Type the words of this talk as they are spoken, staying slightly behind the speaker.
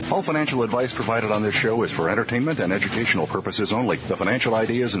All financial advice provided on this show is for entertainment and educational purposes only. The financial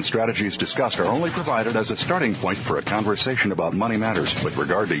ideas and strategies discussed are only provided as a starting point for a conversation about money matters. With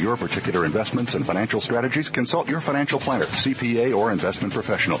regard to your particular investments and financial strategies, consult your financial planner, CPA, or investment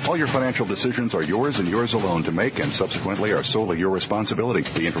professional. All your financial decisions are yours and yours alone to make, and subsequently are solely your responsibility.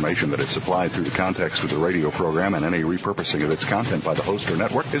 The information that is supplied through the context of the radio program and any repurposing of its content by the host or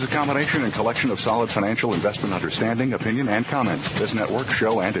network is a combination and collection of solid financial investment understanding, opinion, and comments. This network,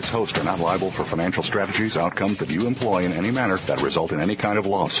 show, and its host are not liable for financial strategies, outcomes that you employ in any manner that result in any kind of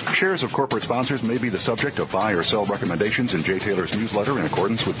loss. Shares of corporate sponsors may be the subject of buy or sell recommendations in Jay Taylor's newsletter in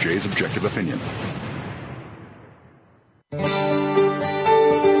accordance with Jay's objective opinion.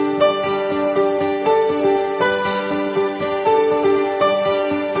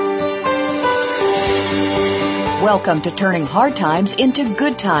 Welcome to Turning Hard Times into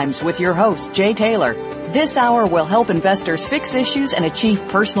Good Times with your host, Jay Taylor. This hour will help investors fix issues and achieve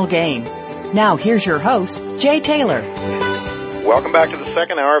personal gain. Now, here's your host, Jay Taylor. Welcome back to the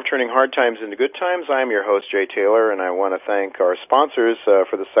second hour of Turning Hard Times into Good Times. I'm your host, Jay Taylor, and I want to thank our sponsors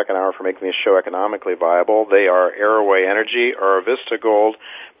for the second hour for making this show economically viable. They are Arroway Energy, Aravista Gold,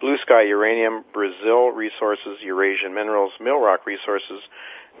 Blue Sky Uranium, Brazil Resources, Eurasian Minerals, Millrock Resources,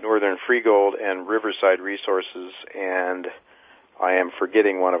 Northern Free Gold, and Riverside Resources. And I am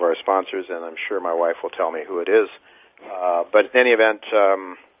forgetting one of our sponsors, and I'm sure my wife will tell me who it is. But in any event,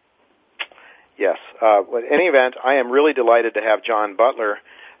 I am really delighted to have John Butler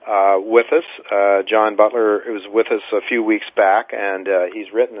with us. John Butler was with us a few weeks back, and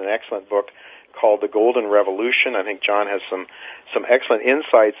he's written an excellent book called The Golden Revolution. I think John has some excellent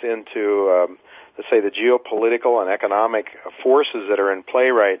insights into, let's say, the geopolitical and economic forces that are in play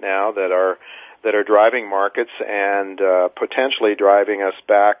right now that are driving markets and potentially driving us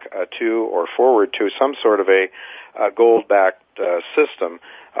back to or forward to some sort of a gold-backed system,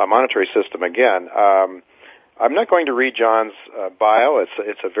 a monetary system again. I'm not going to read John's bio.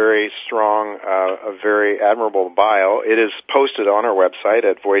 It's a very strong, a very admirable bio. It is posted on our website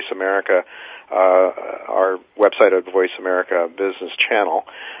at Voice America, our website at Voice America Business Channel.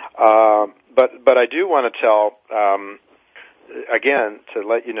 But I do want to tell, again, to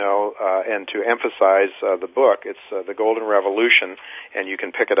let you know and to emphasize the book. It's The Golden Revolution, and you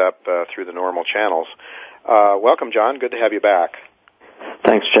can pick it up through the normal channels. Welcome, John. Good to have you back.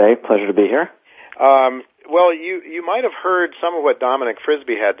 Thanks, Jay. Pleasure to be here. Well, you might have heard some of what Dominic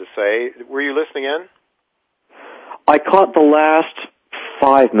Frisby had to say. Were you listening in? I caught the last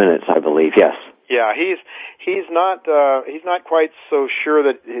 5 minutes, I believe. Yes. Yeah, he's not quite so sure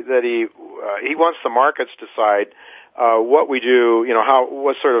that he wants the markets to decide what we do,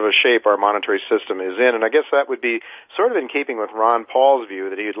 what sort of a shape our monetary system is in. And I guess that would be sort of in keeping with Ron Paul's view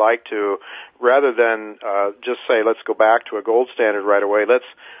that he'd like to, rather than just say, let's go back to a gold standard right away,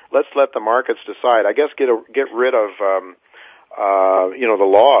 let's let the markets decide. I guess get rid of, the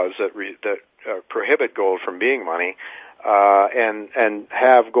laws that prohibit gold from being money, and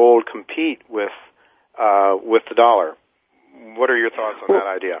have gold compete with the dollar. What are your thoughts on that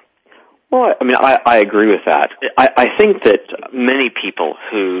idea? Well, I mean, I agree with that. I think that many people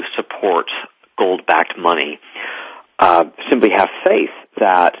who support gold-backed money simply have faith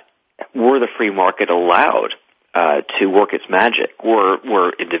that were the free market allowed to work its magic,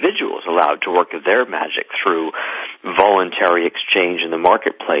 were individuals allowed to work their magic through voluntary exchange in the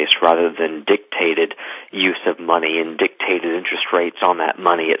marketplace rather than dictated use of money and dictated interest rates on that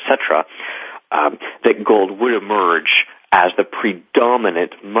money, etc., that gold would emerge as the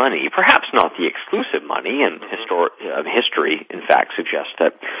predominant money, perhaps not the exclusive money, and history, in fact, suggests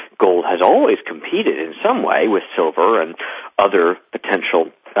that gold has always competed in some way with silver and other potential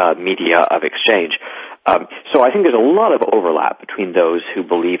media of exchange. So I think there's a lot of overlap between those who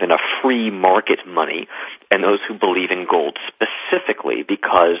believe in a free market money and those who believe in gold specifically,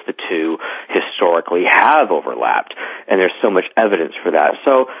 because the two historically have overlapped, and there's so much evidence for that.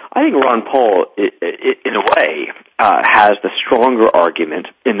 So I think Ron Paul, in a way, has the stronger argument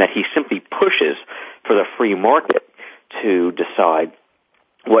in that he simply pushes for the free market to decide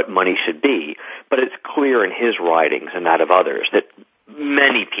what money should be. But it's clear in his writings and that of others that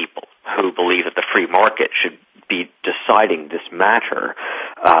many people who believe that the free market should be deciding this matter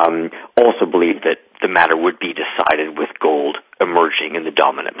also believe that the matter would be decided with gold emerging in the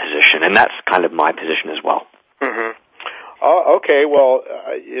dominant position, and that's kind of my position as well. Mm-hmm. Okay, well,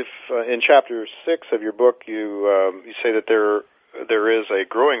 if in Chapter 6 of your book you say that there is a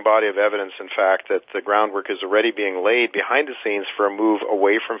growing body of evidence, in fact, that the groundwork is already being laid behind the scenes for a move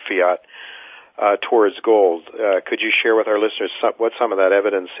away from fiat towards gold. Could you share with our listeners what some of that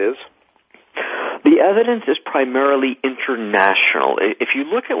evidence is? The The evidence is primarily international. If you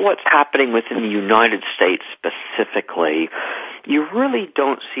look at what's happening within the United States specifically, you really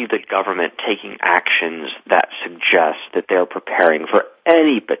don't see the government taking actions that suggest that they're preparing for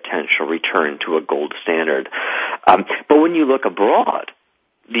any potential return to a gold standard. But when you look abroad,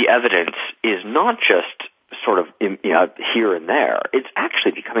 the evidence is not just sort of here and there. It's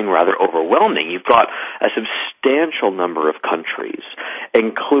actually becoming rather overwhelming. You've got a substantial number of countries,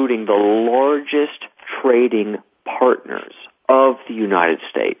 including the largest trading partners of the United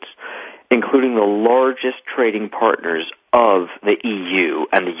States, including the largest trading partners of the EU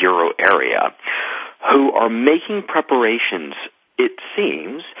and the Euro area, who are making preparations, it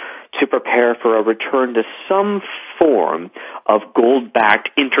seems, to prepare for a return to some form of gold-backed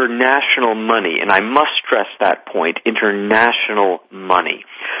international money. And I must stress that point, international money.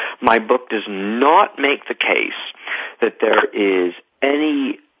 My book does not make the case that there is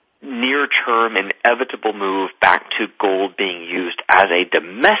any near-term inevitable move back to gold being used as a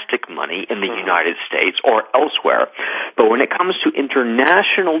domestic money in the United States or elsewhere. But when it comes to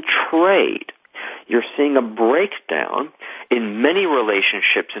international trade, you're seeing a breakdown in many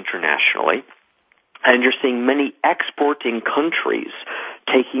relationships internationally, and you're seeing many exporting countries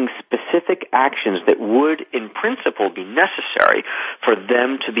taking specific actions that would, in principle, be necessary for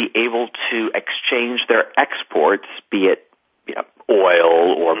them to be able to exchange their exports, be it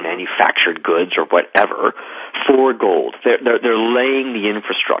oil or manufactured goods or whatever, for gold. They're laying the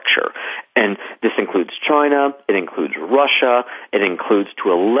infrastructure. And this includes China, it includes Russia, it includes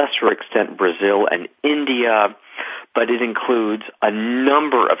to a lesser extent Brazil and India, but it includes a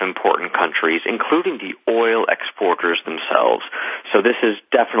number of important countries, including the oil exporters themselves. So this is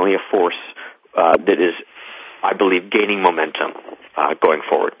definitely a force that is, I believe, gaining momentum going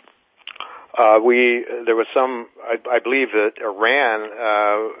forward. There was I believe that Iran,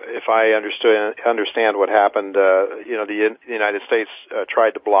 if I understand what happened, the United States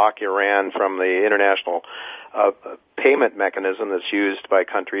tried to block Iran from the international payment mechanism that's used by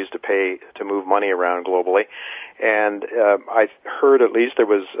countries to move money around globally. And I heard, at least there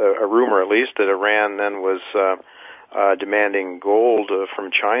was a rumor, at least, that Iran then was demanding gold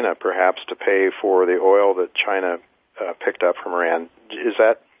from China, perhaps, to pay for the oil that China picked up from Iran.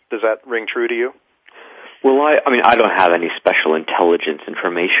 Does that ring true to you? Well, I don't have any special intelligence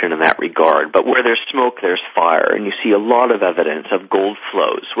information in that regard, but where there's smoke, there's fire, and you see a lot of evidence of gold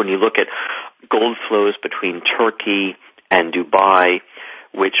flows. When you look at gold flows between Turkey and Dubai,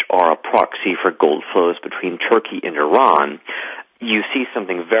 which are a proxy for gold flows between Turkey and Iran, you see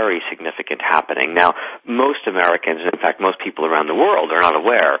something very significant happening. Now, most Americans, and in fact most people around the world, are not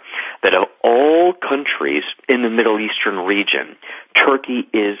aware that of all countries in the Middle Eastern region, Turkey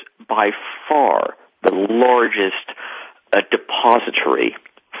is by far the largest depository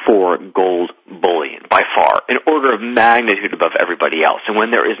for gold bullion, by far, an order of magnitude above everybody else. And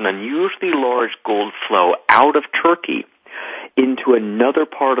when there is an unusually large gold flow out of Turkey into another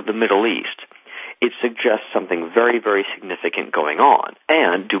part of the Middle East, it suggests something very, very significant going on.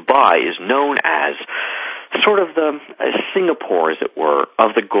 And Dubai is known as sort of the Singapore, as it were,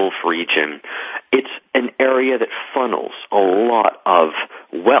 of the Gulf region. It's an area that funnels a lot of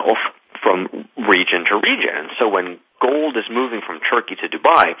wealth from region to region. And so when gold is moving from Turkey to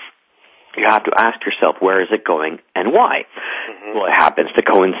Dubai, you have to ask yourself, where is it going and why? Mm-hmm. Well, it happens to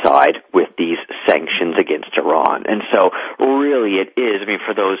coincide with these sanctions against Iran. And so really it is,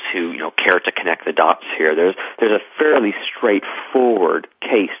 for those who, care to connect the dots here, there's a fairly straightforward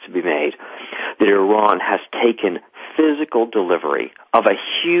case to be made that Iran has taken physical delivery of a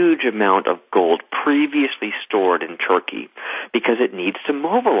huge amount of gold previously stored in Turkey because it needs to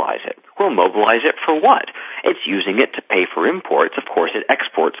mobilize it. Well, mobilize it for what? It's using it to pay for imports. Of course, it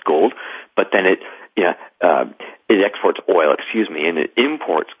exports gold, but then it exports oil, and it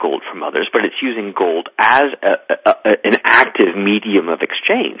imports gold from others, but it's using gold as an active medium of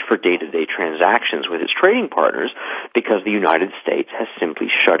exchange for day-to-day transactions with its trading partners because the United States has simply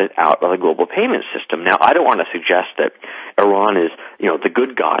shut it out of the global payment system. Now, I don't want to suggest that Iran is, the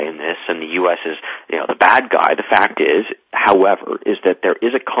good guy in this and the U.S. is, the bad guy. The fact is, however, is that there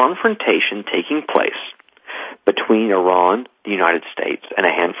is a confrontation taking place between Iran, the United States, and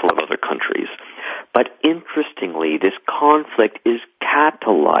a handful of other countries. But interestingly, this conflict is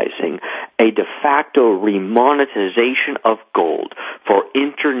catalyzing a de facto remonetization of gold for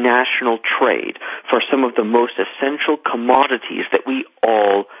international trade for some of the most essential commodities that we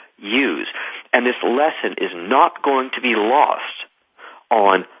all use. And this lesson is not going to be lost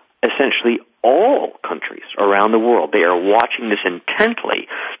on essentially all countries around the world. They are watching this intently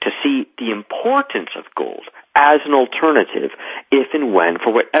to see the importance of gold as an alternative if and when,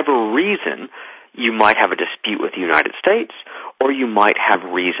 for whatever reason, you might have a dispute with the United States, or you might have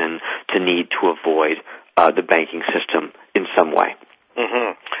reason to need to avoid the banking system in some way.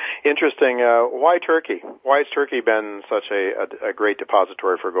 Mm-hmm. Interesting. Why Turkey? Why has Turkey been such a great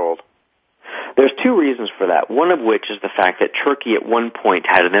depository for gold? There's two reasons for that, one of which is the fact that Turkey at one point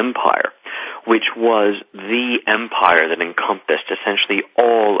had an empire, which was the empire that encompassed essentially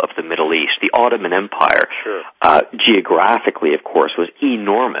all of the Middle East. The Ottoman Empire, sure. Geographically, of course, was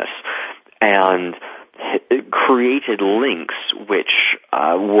enormous, and it created links which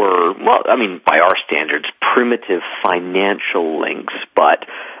were, well, I mean, by our standards, primitive financial links, but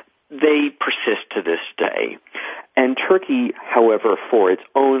they persist to this day. And Turkey, however, for its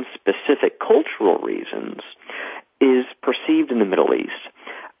own specific cultural reasons, is perceived in the Middle East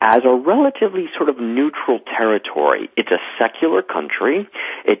as a relatively sort of neutral territory. It's a secular country.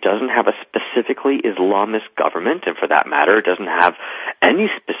 It doesn't have a specifically Islamist government, and for that matter, it doesn't have any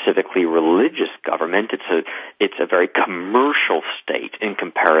specifically religious government. It's a very commercial state in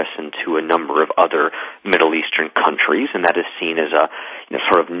comparison to a number of other Middle Eastern countries, and that is seen as a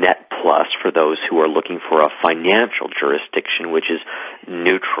sort of net plus for those who are looking for a financial jurisdiction which is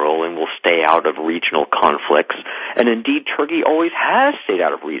neutral and will stay out of regional conflicts. And indeed, Turkey always has stayed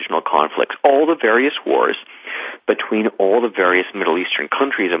out of regional conflicts. All the various wars between all the various Middle Eastern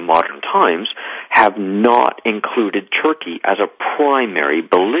countries in modern times have not included Turkey as a primary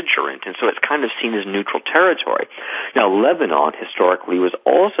belligerent, and so it's kind of seen as neutral territory. Now, Lebanon historically was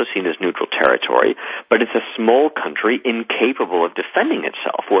also seen as neutral territory, but it's a small country incapable of defending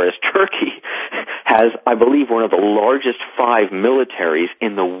itself, whereas Turkey has, I believe, one of the largest 5 militaries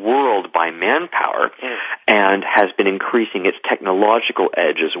in the world by manpower, and has been increasing its technological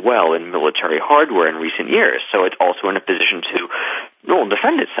edge as well in military hardware in recent years. So it's also in a position to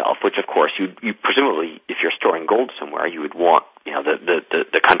defend itself, which of course you presumably, if you're storing gold somewhere, you would want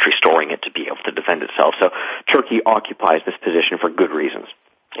the country storing it to be able to defend itself. So Turkey occupies this position for good reasons.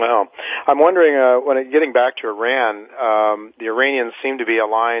 Well, I'm wondering, getting back to Iran, the Iranians seem to be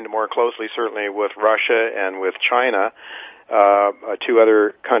aligned more closely, certainly, with Russia and with China, two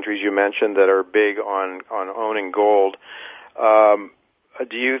other countries you mentioned that are big on owning gold.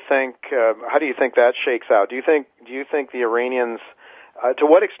 Do you think? How do you think that shakes out? Do you think the Iranians? To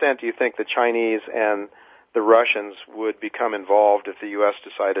what extent do you think the Chinese and the Russians would become involved if the U.S.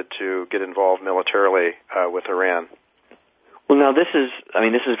 decided to get involved militarily with Iran? Well, now this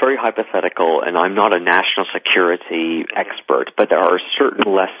is very hypothetical, and I'm not a national security expert, but there are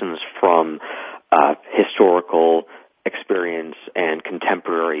certain lessons from historical experience and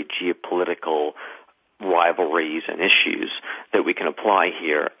contemporary geopolitical rivalries and issues that we can apply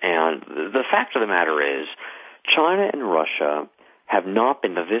here. And the fact of the matter is, China and Russia have not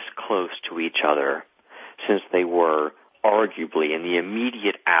been this close to each other since they were arguably in the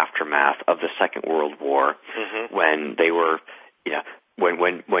immediate aftermath of the Second World War, when they were,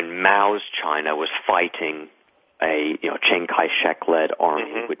 when Mao's China was fighting a Chiang Kai-shek led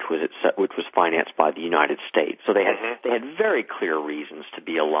army, which was financed by the United States. So they had very clear reasons to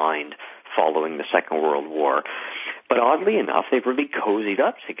be aligned following the Second World War. But oddly enough, they've really cozied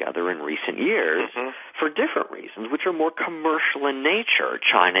up together in recent years for different reasons, which are more commercial in nature.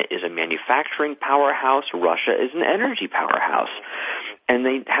 China is a manufacturing powerhouse. Russia is an energy powerhouse. And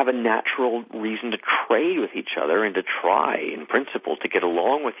they have a natural reason to trade with each other and to try, in principle, to get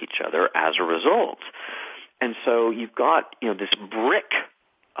along with each other as a result. And so you've got, this BRIC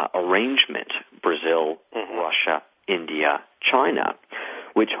arrangement, Brazil, Russia, India, China,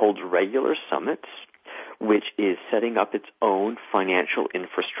 which holds regular summits, which is setting up its own financial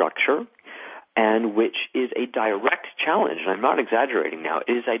infrastructure, and which is a direct challenge, and I'm not exaggerating now,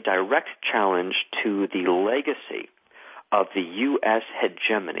 it is a direct challenge to the legacy of the U.S.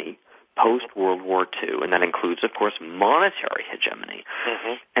 hegemony post-World War II, and that includes, of course, monetary hegemony.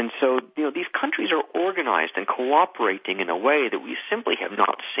 And so, these countries are organized and cooperating in a way that we simply have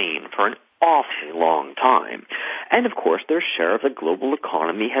not seen for an awfully long time. And, of course, their share of the global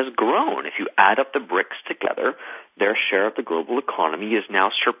economy has grown. If you add up the BRICS together, their share of the global economy is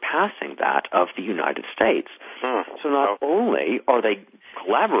now surpassing that of the United States. So not only are they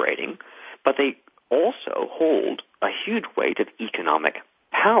collaborating, but they also hold a huge weight of economic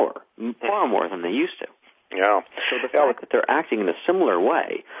power, far more than they used to. Yeah. So the fact that they're acting in a similar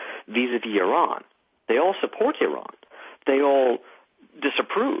way vis-a-vis Iran, they all support Iran. They all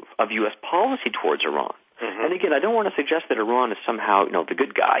disapprove of U.S. policy towards Iran. And again, I don't want to suggest that Iran is somehow, the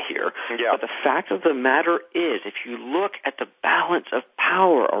good guy here. But the fact of the matter is, if you look at the balance of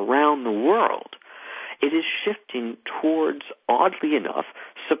power around the world, it is shifting towards, oddly enough,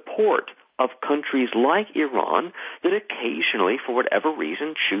 support of countries like Iran that occasionally, for whatever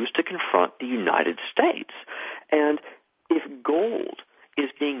reason, choose to confront the United States. And if gold is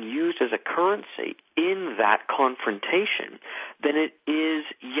being used as a currency in that confrontation, then it is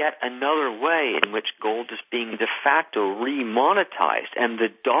yet another way in which gold is being de facto remonetized, and the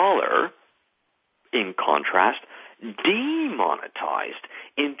dollar, in contrast, demonetized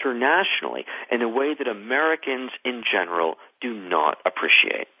internationally in a way that Americans in general do not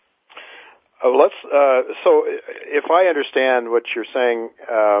appreciate. So if I understand what you're saying,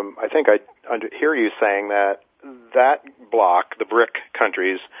 I think I hear you saying that bloc, the BRIC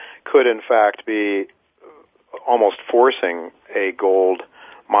countries, could in fact be almost forcing a gold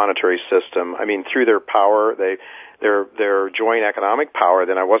monetary system. I mean, through their power, their joint economic power,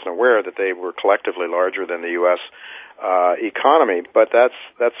 then I wasn't aware that they were collectively larger than the U.S. Economy. But that's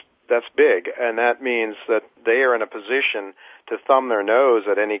big, and that means that they are in a position to thumb their nose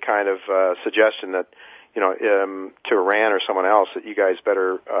at any kind of suggestion that, to Iran or someone else, that you guys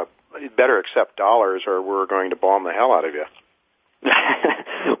better accept dollars or we're going to bomb the hell out of you.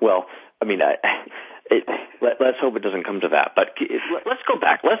 Well, I mean, let's hope it doesn't come to that. But let's go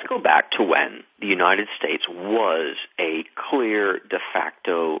back. Let's go back to when the United States was a clear de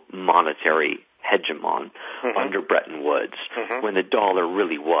facto monetary hegemon under Bretton Woods, when the dollar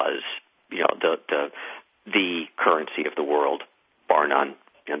really was, the currency of the world, bar none.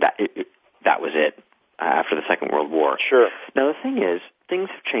 That was it after the Second World War. Sure. Now the thing is, things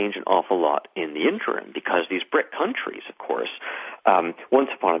have changed an awful lot in the interim because these BRIC countries, of course, once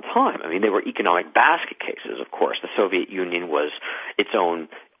upon a time, I mean, they were economic basket cases, of course. The Soviet Union was its own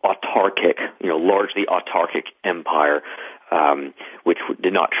autarkic, largely autarkic empire, which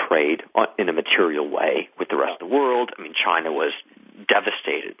did not trade in a material way with the rest of the world. I mean, China was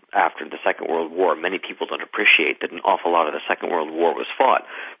devastated after the Second World War. Many people don't appreciate that an awful lot of the Second World War was fought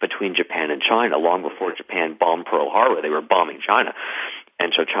between Japan and China. Long before Japan bombed Pearl Harbor, they were bombing China.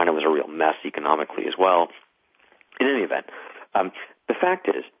 And so China was a real mess economically as well. In any event, the fact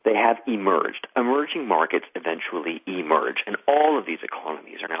is they have emerged. Emerging markets eventually emerge, and all of these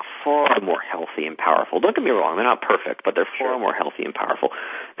economies are now far more healthy and powerful. Don't get me wrong, they're not perfect, but they're far more healthy and powerful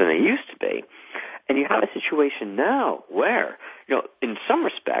than they used to be. And you have a situation now where, in some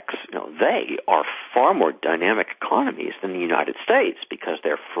respects, they are far more dynamic economies than the United States because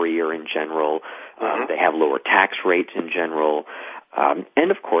they're freer in general. They have lower tax rates in general.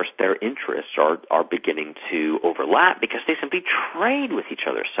 And of course, their interests are beginning to overlap because they simply trade with each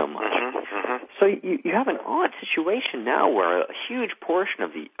other so much. So you have an odd situation now where a huge portion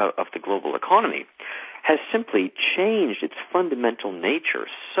of the global economy has simply changed its fundamental nature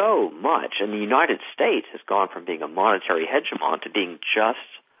so much, and the United States has gone from being a monetary hegemon to being just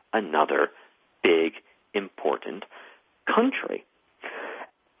another big, important country.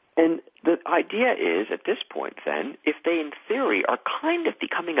 And the idea is, at this point then, if they in theory are kind of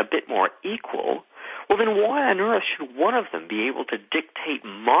becoming a bit more equal, well then why on earth should one of them be able to dictate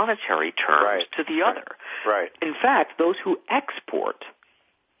monetary terms to the other? Right. In fact, those who export,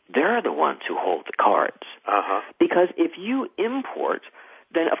 they're the ones who hold the cards. Because if you import,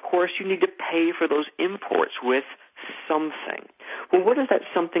 then of course you need to pay for those imports with something. Well, what is that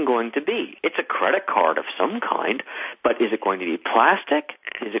something going to be? It's a credit card of some kind, but is it going to be plastic?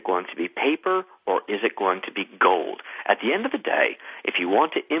 Is it going to be paper? Or is it going to be gold? At the end of the day, if you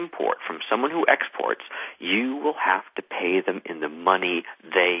want to import from someone who exports, you will have to pay them in the money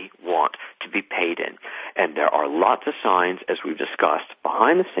they want to be paid in. And there are lots of signs, as we've discussed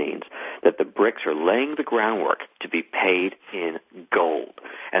behind the scenes, that the BRICS are laying the groundwork to be paid in gold.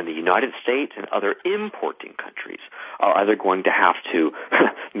 And the United States and other importing countries are either going to have to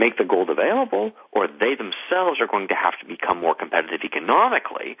make the gold available, or they themselves are going to have to become more competitive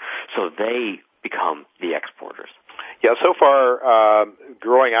economically so they become the exporters. Yeah, so far,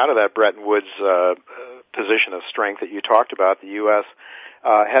 growing out of that Bretton Woods position of strength that you talked about, the U.S.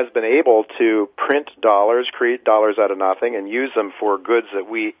 Has been able to print dollars, create dollars out of nothing, and use them for goods that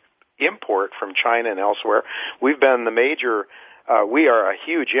we import from China and elsewhere. We've been the major. We are a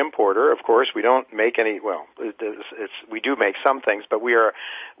huge importer. Of course, we don't make any. Well, we do make some things, but we are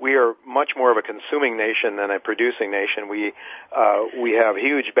much more of a consuming nation than a producing nation. We have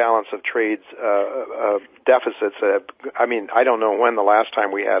huge balance of trades deficits. I don't know when the last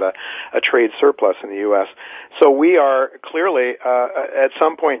time we had a trade surplus in the U.S. So we are clearly at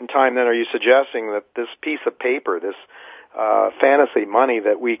some point in time. Then, are you suggesting that this piece of paper, this fantasy money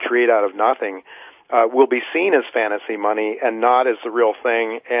that we create out of nothing, will be seen as fantasy money and not as the real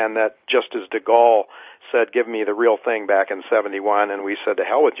thing, and that just as de Gaulle said, give me the real thing back in 71, and we said, to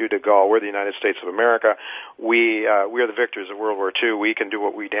hell with you, de Gaulle, we're the United States of America. We are the victors of World War II. We can do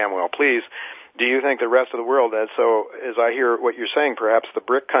what we damn well please. Do you think the rest of the world, and so as I hear what you're saying, perhaps the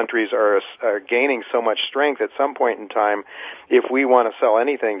BRIC countries are gaining so much strength at some point in time, if we want to sell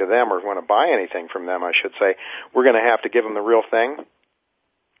anything to them or want to buy anything from them, I should say, we're going to have to give them the real thing?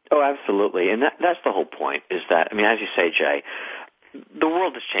 Oh, absolutely. And that's the whole point, is that, I mean, as you say, Jay, the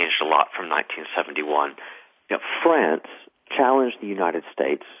world has changed a lot from 1971. France challenged the United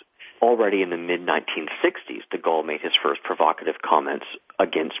States already in the mid-1960s. De Gaulle made his first provocative comments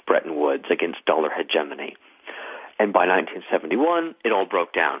against Bretton Woods, against dollar hegemony. And by 1971, it all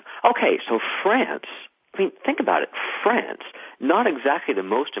broke down. Okay, so France, I mean, think about it. France, not exactly the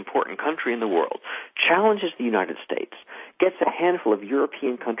most important country in the world, challenges the United States, gets a handful of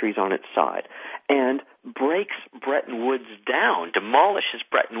European countries on its side, and breaks Bretton Woods down, demolishes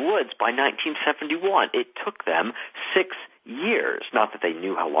Bretton Woods by 1971. It took them 6 years. Not that they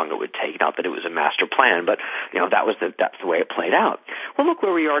knew how long it would take, not that it was a master plan, but that's the way it played out. Well, look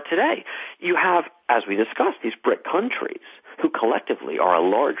where we are today. You have, as we discussed, these BRIC countries who collectively are a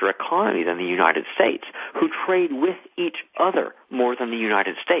larger economy than the United States, who trade with each other more than the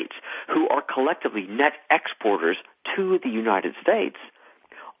United States, who are collectively net exporters to the United States,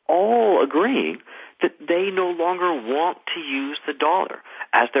 all agreeing that they no longer want to use the dollar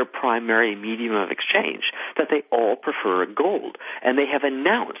as their primary medium of exchange, that they all prefer gold. And they have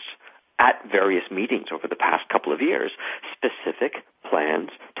announced at various meetings over the past couple of years specific plans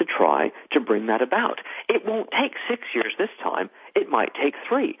to try to bring that about. It won't take 6 years this time. It might take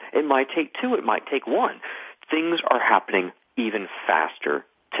 3. It might take 2. It might take 1. Things are happening even faster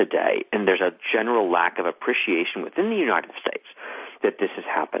today, and there's a general lack of appreciation within the United States that this is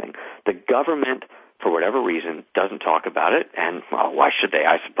happening. The government, for whatever reason, doesn't talk about it, and well, why should they?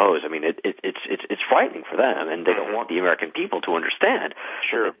 I suppose. I mean, it's frightening for them, and they don't want the American people to understand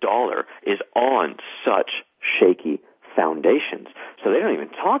that the dollar is on such shaky foundations, so they don't even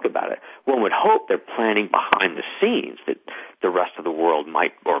talk about it. One would hope they're planning behind the scenes that the rest of the world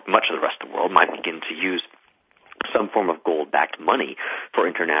might, or much of the rest of the world might begin to use some form of gold-backed money for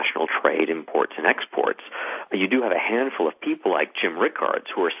international trade, imports, and exports. You do have a handful of people like Jim Rickards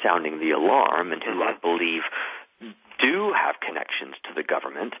who are sounding the alarm and who I believe do have connections to the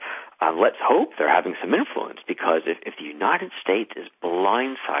government. Let's hope they're having some influence, because if the United States is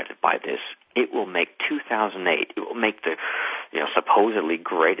blindsided by this, it will make 2008, it will make the supposedly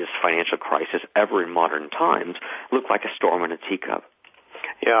greatest financial crisis ever in modern times look like a storm in a teacup.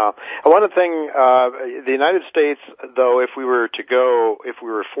 Yeah. One thing, the United States, though, if we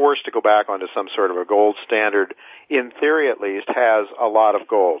were forced to go back onto some sort of a gold standard, in theory at least, has a lot of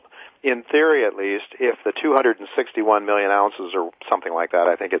gold. In theory at least, if the 261 million ounces or something like that,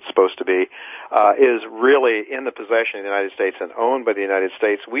 I think it's supposed to be, is really in the possession of the United States and owned by the United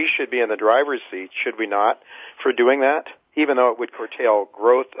States, we should be in the driver's seat, should we not, for doing that? Even though it would curtail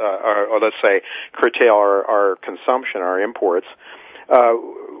growth, or let's say curtail our consumption, our imports.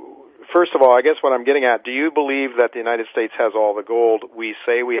 First of all, I guess what I'm getting at, do you believe that the United States has all the gold we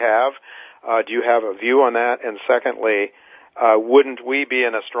say we have? Do you have a view on that? And secondly, wouldn't we be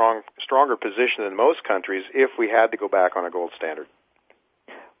in a stronger position than most countries if we had to go back on a gold standard?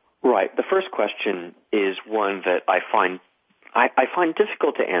 Right. The first question is one that I find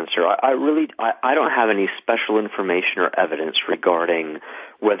difficult to answer. I don't have any special information or evidence regarding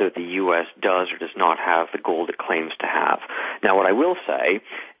whether the U.S. does or does not have the gold it claims to have. Now, what I will say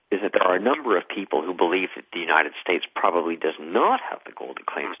is that there are a number of people who believe that the United States probably does not have the gold it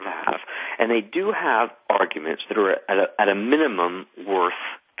claims to have, and they do have arguments that are at a minimum worth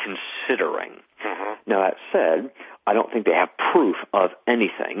considering. Now, that said, I don't think they have proof of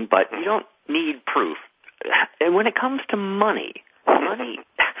anything, but you don't need proof. And when it comes to money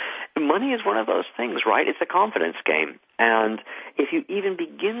is one of those things, right? It's a confidence game. And if you even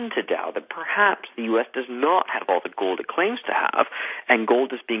begin to doubt that perhaps the U.S. does not have all the gold it claims to have, and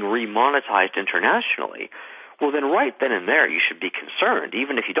gold is being remonetized internationally, well, then right then and there you should be concerned,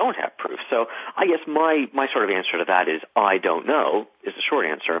 even if you don't have proof. So I guess my sort of answer to that is I don't know, is the short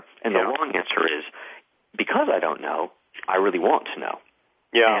answer. And the long answer is, because I don't know, I really want to know.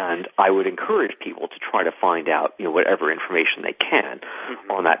 Yeah. And I would encourage people to try to find out, whatever information they can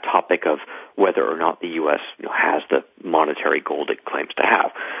on that topic of whether or not the U.S. has the monetary gold it claims to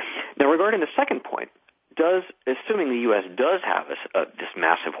have. Now, regarding the second point, assuming the U.S. does have this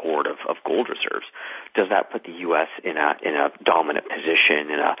massive hoard of gold reserves, does that put the U.S. in a dominant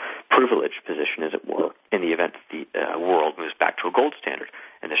position, in a privileged position, as it were, in the event that the world moves back to a gold standard?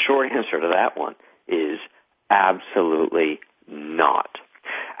 And the short answer to that one Absolutely not.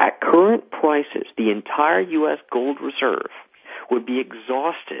 At current prices, the entire U.S. gold reserve would be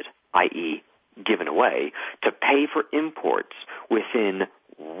exhausted, i.e., given away, to pay for imports within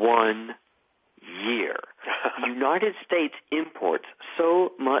 1 year. The United States imports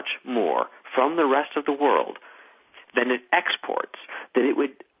so much more from the rest of the world than it exports that it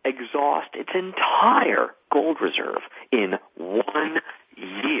would exhaust its entire gold reserve in 1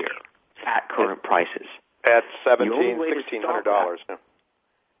 year at current prices. At $1,600.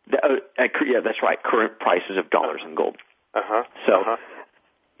 Yeah, that's right. Current prices of dollars in gold.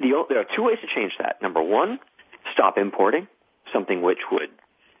 There are two ways to change that. Number one, stop importing, something which would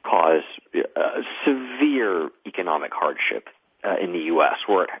cause severe economic hardship in the U.S.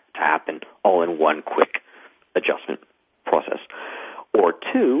 were it to happen all in one quick adjustment process. Or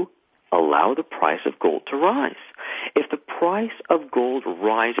two, allow the price of gold to rise. If the price of gold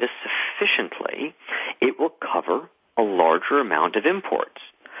rises sufficiently, it will cover a larger amount of imports.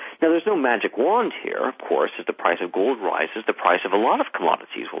 Now, there's no magic wand here, of course. As the price of gold rises, the price of a lot of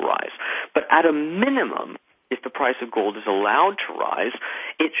commodities will rise. But at a minimum, if the price of gold is allowed to rise,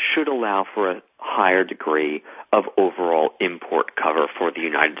 it should allow for a higher degree of overall import cover for the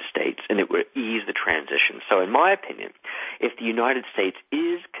United States, and it would ease the transition. So in my opinion, if the United States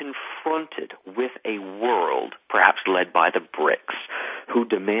is confronted with a world, perhaps led by the BRICS, who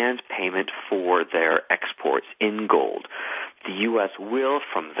demands payment for their exports in gold, the U.S. will,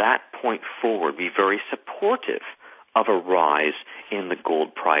 from that point forward, be very supportive of a rise in the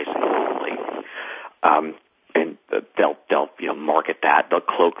gold price globally. And they'll market that, they'll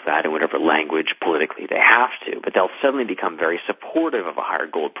cloak that in whatever language politically they have to, but they'll suddenly become very supportive of a higher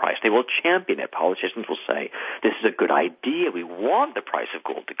gold price. They will champion it. Politicians will say, this is a good idea. We want the price of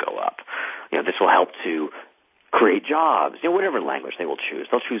gold to go up. This will help to create jobs. Whatever language they will choose.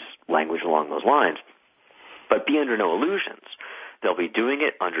 They'll choose language along those lines. But be under no illusions. They'll be doing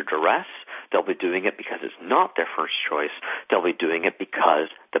it under duress. They'll be doing it because it's not their first choice. They'll be doing it because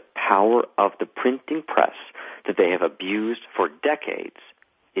the power of the printing press that they have abused for decades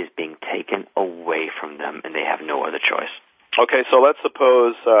is being taken away from them, and they have no other choice. Okay, so let's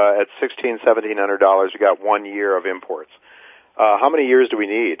suppose at $1,600, $1,700, we got 1 year of imports. How many years do we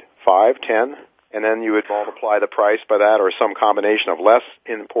need? 5, 10? And then you would multiply the price by that, or some combination of less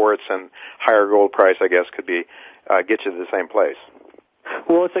imports and higher gold price, I guess, could be get you to the same place.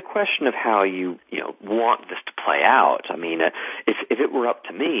 Well, it's a question of how you want this to play out. I mean, if it were up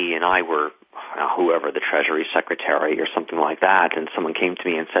to me and I were whoever, the Treasury Secretary or something like that, and someone came to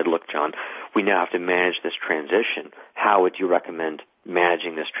me and said, look, John, we now have to manage this transition. How would you recommend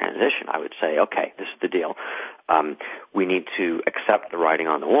managing this transition? I would say, okay, this is the deal. We need to accept the writing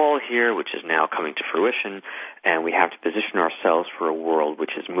on the wall here, which is now coming to fruition, and we have to position ourselves for a world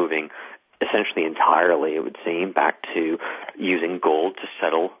which is moving essentially entirely, it would seem, back to using gold to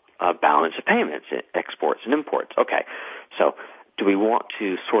settle balance of payments, exports and imports. Okay, so do we want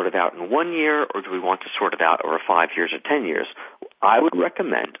to sort it out in 1 year, or do we want to sort it out over 5 years or 10 years? I would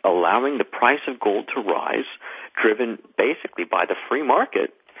recommend allowing the price of gold to rise, driven basically by the free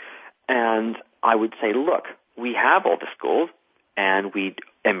market, and I would say, look, we have all this gold, and we'd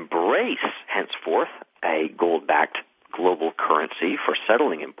embrace henceforth a gold-backed global currency for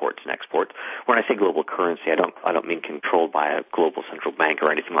settling imports and exports. When I say global currency, I don't mean controlled by a global central bank or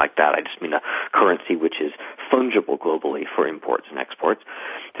anything like that. I just mean a currency which is fungible globally for imports and exports.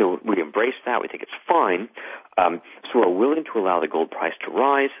 So we embrace that. We think it's fine. So we're willing to allow the gold price to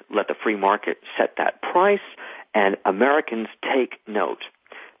rise, let the free market set that price, and Americans take note.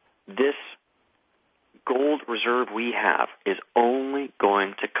 This gold reserve we have is only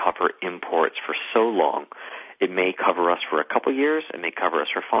going to cover imports for so long. It may cover us for a couple years, it may cover us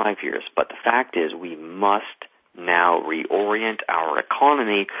for 5 years, but the fact is we must now reorient our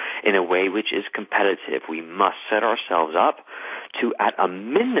economy in a way which is competitive. We must set ourselves up to, at a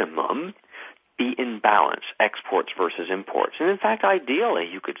minimum, be in balance, exports versus imports. And in fact, ideally,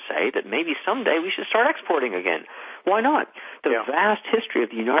 you could say that maybe someday we should start exporting again. Why not? The vast history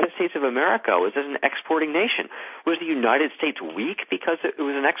of the United States of America was as an exporting nation. Was the United States weak because it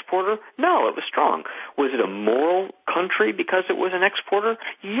was an exporter? No, it was strong. Was it a moral country because it was an exporter?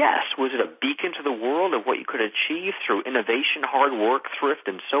 Yes. Was it a beacon to the world of what you could achieve through innovation, hard work, thrift,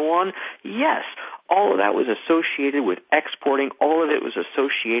 and so on? Yes. All of that was associated with exporting. All of it was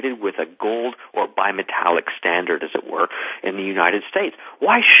associated with a gold or bimetallic standard, as it were, in the United States.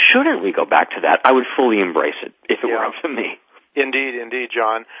 Why shouldn't we go back to that? I would fully embrace it if it were up to me. Indeed,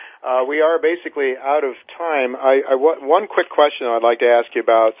 John. We are basically out of time. One quick question I'd like to ask you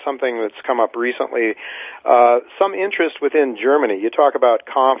about something that's come up recently. Some interest within Germany. You talk about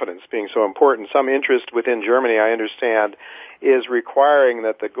confidence being so important. Some interest within Germany, I understand, is requiring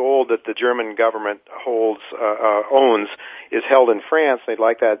that the gold that the German government owns is held in France. They'd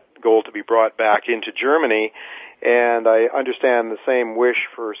like that gold to be brought back into Germany. And I understand the same wish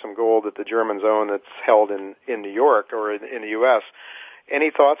for some gold that the Germans own that's held in New York or in the U.S.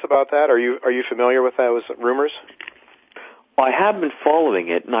 Any thoughts about that? Are you familiar with those rumors? Well, I have been following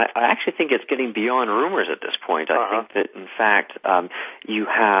it, and I actually think it's getting beyond rumors at this point. I think that, in fact, you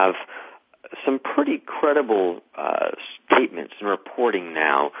have some pretty credible statements and reporting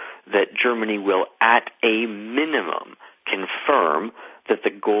now that Germany will, at a minimum, confirm that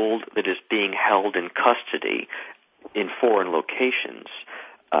the gold that is being held in custody in foreign locations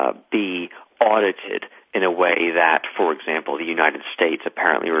be audited in a way that, for example, the United States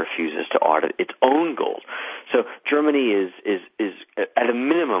apparently refuses to audit its own gold. So Germany is at a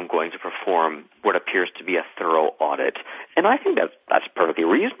minimum going to perform what appears to be a thorough audit, and I think that's perfectly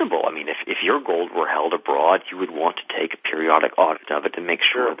reasonable. I mean, if your gold were held abroad, you would want to take a periodic audit of it to make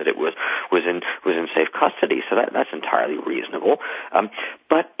sure that it was in safe custody. So that's entirely reasonable.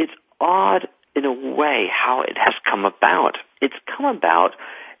 But it's odd in a way how it has come about. It's come about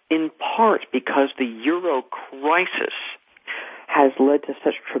in part because the euro crisis has led to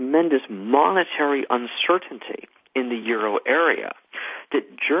such tremendous monetary uncertainty in the euro area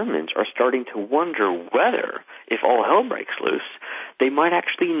that Germans are starting to wonder whether, if all hell breaks loose, they might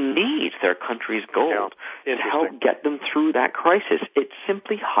actually need their country's gold to help get them through that crisis. It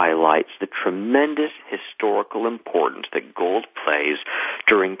simply highlights the tremendous historical importance that gold plays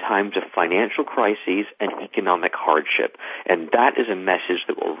during times of financial crises and economic hardship, and that is a message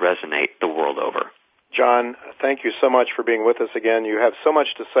that will resonate the world over. John, thank you so much for being with us again. You have so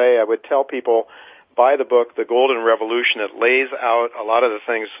much to say. I would tell people, buy the book, The Golden Revolution. It lays out a lot of the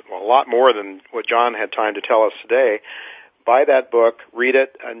things, well, a lot more than what John had time to tell us today. Buy that book, read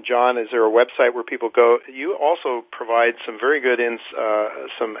it, and John, is there a website where people go? You also provide some very good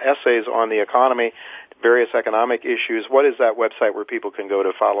some essays on the economy, various economic issues. What is that website where people can go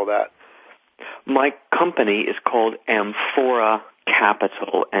to follow that? My company is called Amphora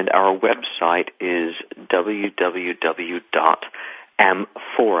Capital, and our website is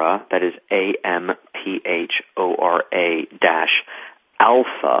www.amphora, that is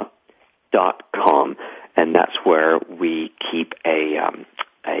AMPHORA-alpha.com, and that's where we keep the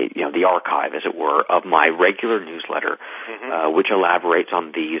archive, as it were, of my regular newsletter, which elaborates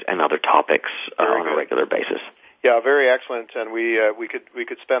on these and other topics on a regular basis. Yeah, very excellent, and we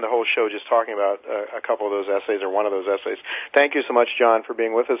could spend the whole show just talking about a couple of those essays or one of those essays. Thank you so much, John, for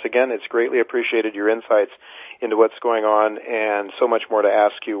being with us again. It's greatly appreciated, your insights into what's going on, and so much more to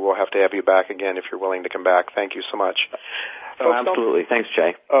ask you. We'll have to have you back again if you're willing to come back. Thank you so much. Oh, absolutely. Thanks,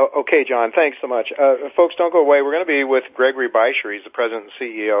 Jay. Okay, John, thanks so much. Folks, don't go away. We're going to be with Gregory Beischer. He's the president and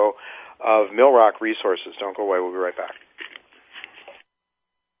CEO of Millrock Resources. Don't go away. We'll be right back.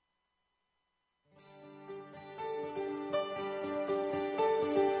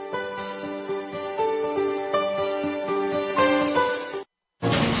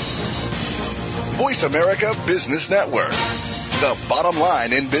 Voice America Business Network, the bottom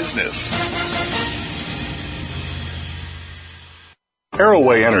line in business.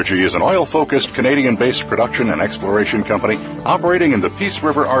 Arroway Energy is an oil-focused Canadian-based production and exploration company operating in the Peace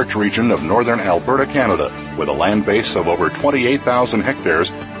River Arch region of northern Alberta, Canada, with a land base of over 28,000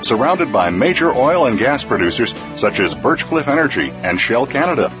 hectares, surrounded by major oil and gas producers such as Birchcliff Energy and Shell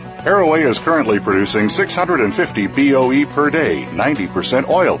Canada. Arroway is currently producing 650 BOE per day, 90%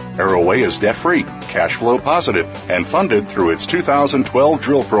 oil. Arroway is debt-free, cash flow positive, and funded through its 2012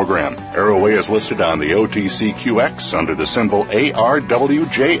 drill program. Arroway is listed on the OTCQX under the symbol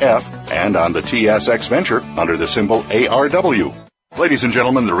ARWJF and on the TSX Venture under the symbol ARW. Ladies and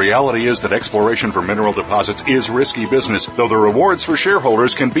gentlemen, the reality is that exploration for mineral deposits is risky business, though the rewards for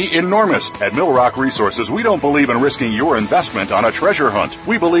shareholders can be enormous. At Millrock Resources, we don't believe in risking your investment on a treasure hunt.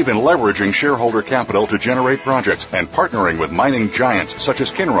 We believe in leveraging shareholder capital to generate projects and partnering with mining giants such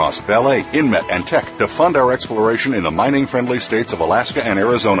as Kinross, Vale, Inmet, and Teck to fund our exploration in the mining-friendly states of Alaska and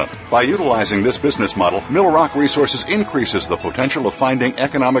Arizona. By utilizing this business model, Millrock Resources increases the potential of finding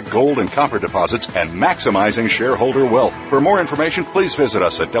economic gold and copper deposits and maximizing shareholder wealth. For more information, please visit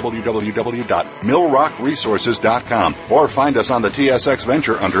us at www.millrockresources.com or find us on the TSX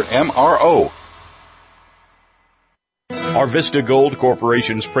Venture under MRO. Arvista Gold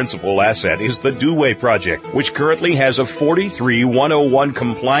Corporation's principal asset is the Dewey Project, which currently has a 43-101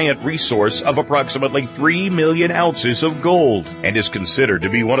 compliant resource of approximately 3 million ounces of gold and is considered to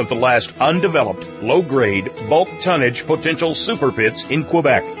be one of the last undeveloped, low-grade, bulk tonnage potential super pits in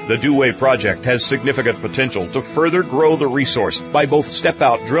Quebec. The Dewey Project has significant potential to further grow the resource by both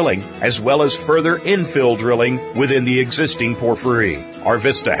step-out drilling as well as further infill drilling within the existing porphyry.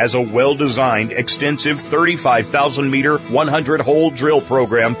 Arvista has a well-designed, extensive 35,000-meter, 100-hole drill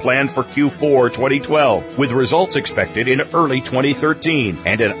program planned for Q4 2012, with results expected in early 2013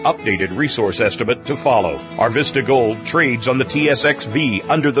 and an updated resource estimate to follow. Arvista Gold trades on the TSXV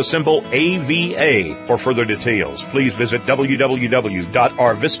under the symbol AVA. For further details, please visit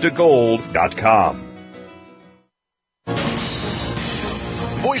www.arvistagold.com.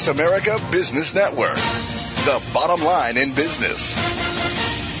 Voice America Business Network, the bottom line in business.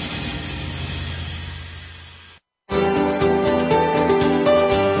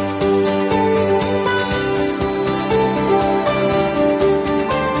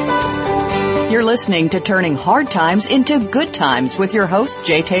 You're listening to Turning Hard Times into Good Times with your host,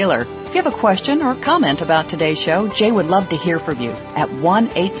 Jay Taylor. If you have a question or comment about today's show, Jay would love to hear from you at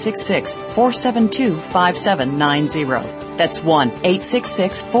 1-866-472-5790. That's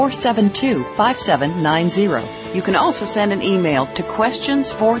 1-866-472-5790. You can also send an email to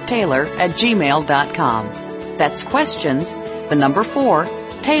questionsfortaylor@gmail.com. That's questions, the number 4,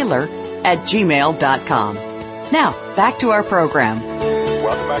 Taylor@gmail.com. Now, back to our program.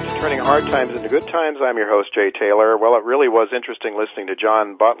 Welcome back to Turning Hard Times into Good Times. I'm your host, Jay Taylor. Well, it really was interesting listening to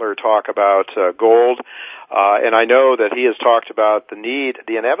John Butler talk about gold. And I know that he has talked about the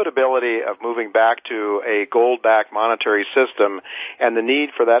inevitability of moving back to a gold-backed monetary system and the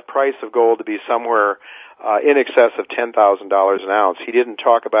need for that price of gold to be somewhere in excess of $10,000 an ounce. He didn't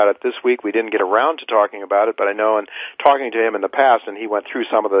talk about it this week. We didn't get around to talking about it, but I know in talking to him in the past, and he went through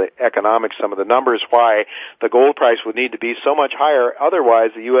some of the economics, some of the numbers, why the gold price would need to be so much higher.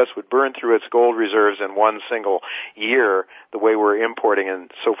 Otherwise, the U.S. would burn through its gold reserves in one single year, the way we're importing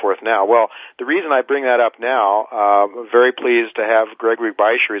and so forth now. Well, the reason I bring that up now, I'm very pleased to have Gregory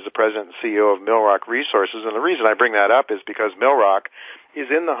Beischer, he's the president and CEO of Millrock Resources, and the reason I bring that up is because Millrock is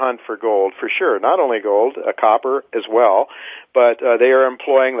in the hunt for gold, for sure. Not only gold, copper as well, but they are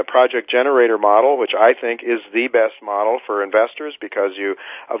employing the project generator model, which I think is the best model for investors because you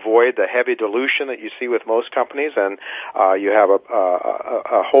avoid the heavy dilution that you see with most companies, and you have a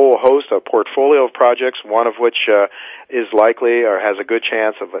whole host, a portfolio of projects, one of which is likely or has a good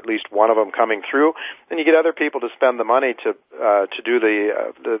chance of at least one of them coming through. Then you get other people to spend the money to do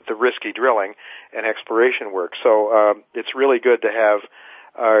the risky drilling and exploration work. So it's really good to have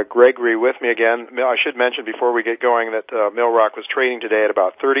Gregory with me again. I should mention before we get going that Millrock was trading today at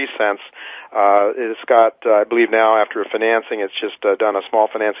about 30 cents. It's got, I believe now, after financing, it's just done a small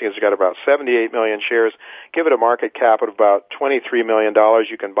financing. It's got about 78 million shares. Give it a market cap of about $23 million.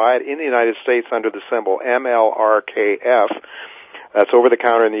 You can buy it in the United States under the symbol MLRKF. That's over the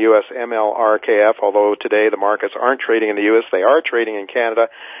counter in the U.S., MLRKF, although today the markets aren't trading in the U.S., they are trading in Canada.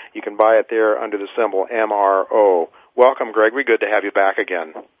 You can buy it there under the symbol MRO. Welcome, Gregory. Good to have you back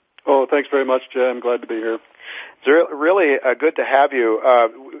again. Oh, thanks very much, Jay. I'm glad to be here. It's really good to have you.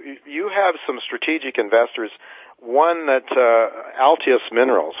 You have some strategic investors. One that Altius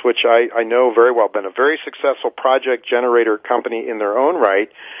Minerals, which I know very well, been a very successful project generator company in their own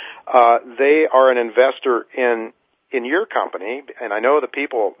right. They are an investor in your company, and I know the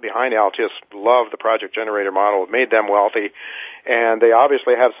people behind Altius love the project generator model. It made them wealthy, and they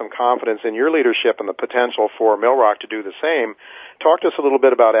obviously have some confidence in your leadership and the potential for Millrock to do the same. Talk to us a little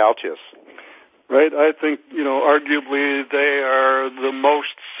bit about Altius. Right. I think, arguably they are the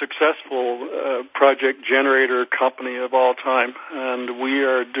most successful project generator company of all time, and we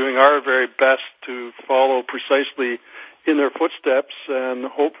are doing our very best to follow precisely in their footsteps and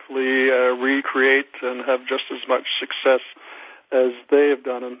hopefully recreate and have just as much success as they have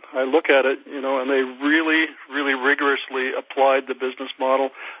done. And I look at it, and they really, really rigorously applied the business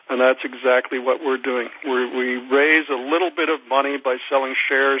model, and that's exactly what we're doing. We raise a little bit of money by selling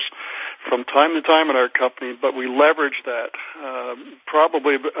shares from time to time in our company, but we leverage that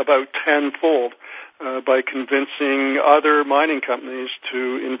probably about tenfold by convincing other mining companies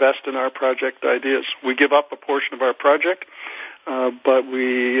to invest in our project ideas. We give up a portion of our project, but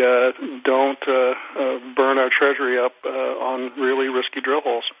we don't burn our treasury up on really risky drill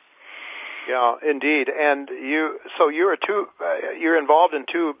holes. Yeah, indeed. And you're involved in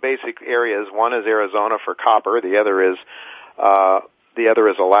two basic areas. One is Arizona for copper. The other is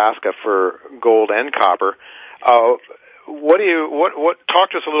Alaska for gold and copper. Talk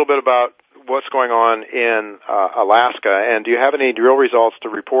to us a little bit about what's going on in Alaska, and do you have any drill results to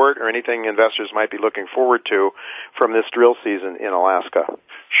report or anything investors might be looking forward to from this drill season in Alaska?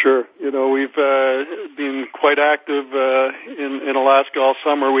 Sure. We've been quite active in Alaska all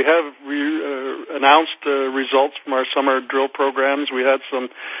summer. We have announced results from our summer drill programs. We had some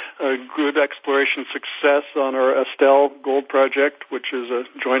good exploration success on our Estelle Gold Project, which is a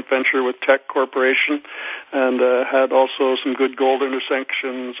joint venture with Teck Corporation, and had also some good gold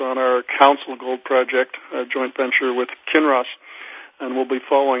intersections on our Council Gold Project, a joint venture with Kinross, and we'll be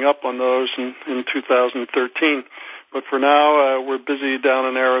following up on those in 2013. But for now, we're busy down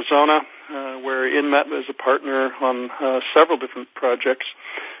in Arizona, where Inmet is a partner on several different projects,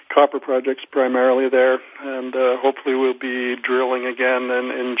 copper projects primarily there, and hopefully we'll be drilling again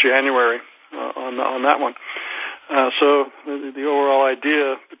in January on that one. So the overall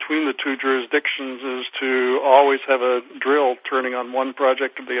idea between the two jurisdictions is to always have a drill turning on one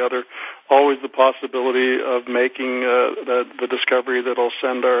project or the other, always the possibility of making the discovery that'll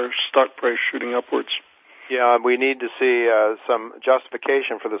send our stock price shooting upwards. Yeah, we need to see some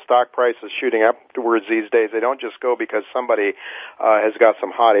justification for the stock prices shooting upwards these days. They don't just go because somebody has got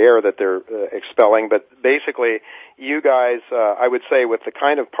some hot air that they're expelling, but basically you guys, I would say with the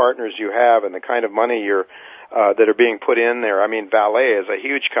kind of partners you have and the kind of money you're that are being put in there, I mean, Vale is a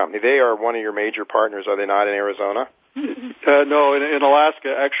huge company. They are one of your major partners, are they not, in Arizona? No, in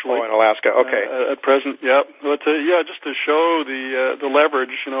Alaska, actually. Oh, in Alaska, okay. At present, yeah. But just to show the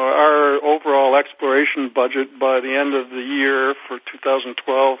leverage, our overall exploration budget by the end of the year for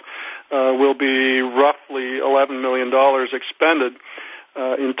 2012 will be roughly $11 million expended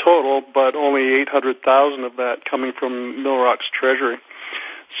in total, but only $800,000 of that coming from Millrock's treasury.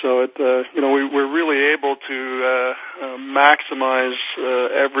 So we're really able to maximize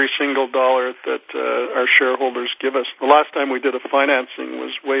every single dollar that our shareholders give us. The last time we did a financing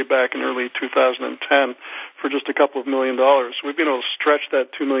was way back in early 2010 for just a couple of $1 million. We've been able to stretch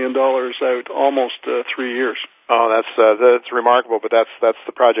that $2 million out almost 3 years. Oh, that's remarkable, but that's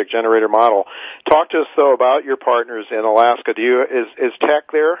the project generator model. Talk to us though about your partners in Alaska. Is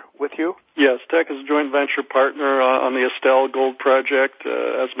Teck there with you? Yes, Teck is a joint venture partner on the Estelle Gold Project.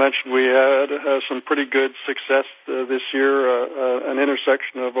 As mentioned, we had some pretty good success this year, an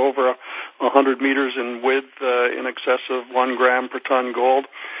intersection of over 100 meters in width, in excess of 1 gram per ton gold.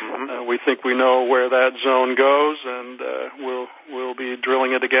 Mm-hmm. We think we know where that zone goes, and we'll be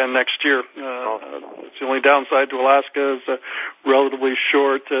drilling it again next year. It's the only downside to Alaska is a relatively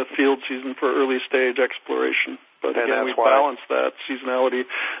short field season for early stage exploration. But again, we balance that seasonality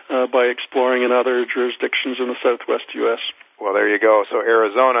by exploring in other jurisdictions in the southwest U.S. Well, there you go. So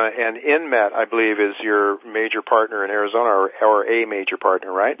Arizona, and Inmet, I believe, is your major partner in Arizona, or a major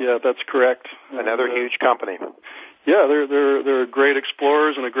partner, right? Yeah, that's correct. Another huge company. Yeah, they're great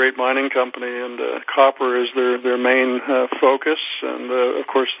explorers and a great mining company, and copper is their main focus. And of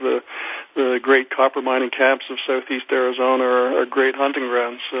course, the great copper mining camps of southeast Arizona are great hunting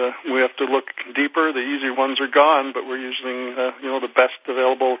grounds. We have to look deeper. The easier ones are gone, but we're using the best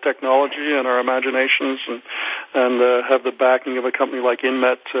available technology and our imaginations, and have the backing of a company like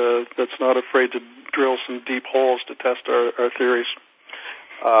Inmet that's not afraid to drill some deep holes to test our theories.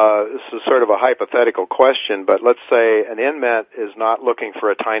 This is sort of a hypothetical question, but let's say an Inmet is not looking for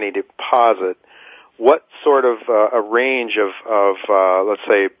a tiny deposit. What sort of a range of let's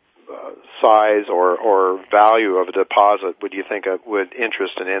say, size or value of a deposit would you think would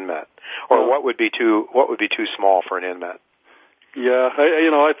interest an Inmet, or what would be too small for an Inmet? Yeah,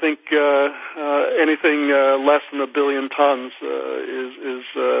 I think anything less than 1 billion tons is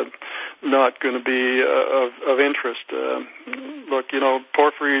not going to be of interest. Look,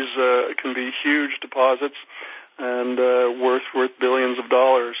 porphyries can be huge deposits and worth billions of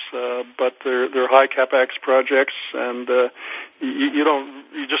dollars, but they're high capex projects, and you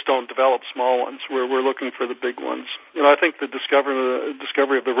just don't develop small ones. We're looking for the big ones. I think the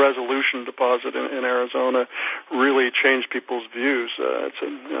discovery of the Resolution deposit in Arizona really changed people's views. It's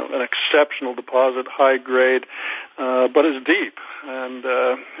an exceptional deposit, high grade, but it's deep, and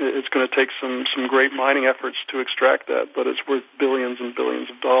it's going to take some great mining efforts to extract that, but it's worth billions and billions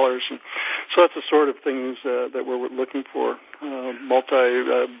of dollars. And so that's the sort of things that we're looking for,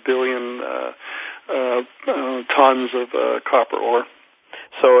 multi-billion tons of copper ore.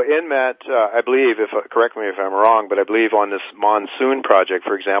 So Inmet, I believe, correct me if I'm wrong, but I believe on this Monsoon project,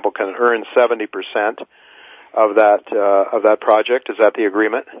 for example, can earn 70% of that project. Is that the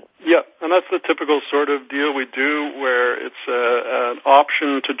agreement? Yeah, and that's the typical sort of deal we do, where it's an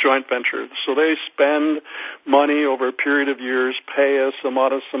option to joint venture. So they spend money over a period of years, pay us a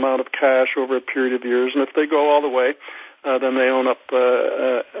modest amount of cash over a period of years, and if they go all the way, then they owning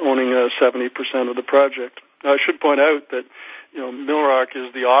 70% of the project. Now, I should point out that Millrock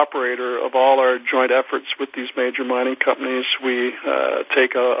is the operator of all our joint efforts with these major mining companies. We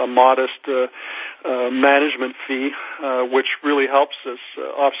take a modest management fee, which really helps us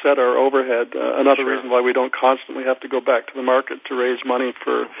offset our overhead. Another reason why we don't constantly have to go back to the market to raise money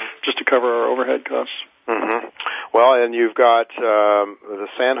just to cover our overhead costs. Mm-hmm. Well, and you've got the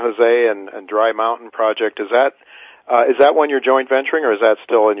San Jose and Dry Mountain project. Is that one you're joint venturing, or is that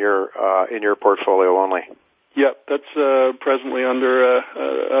still in your portfolio only? Yep, that's presently under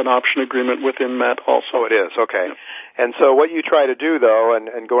an option agreement with Inmet also. Oh, it is, okay. Yep. And so what you try to do, though,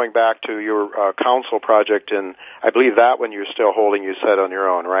 and going back to your council project, and I believe that one you're still holding, you said, on your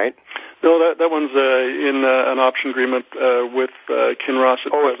own, right? No, that one's in an option agreement with Kinross at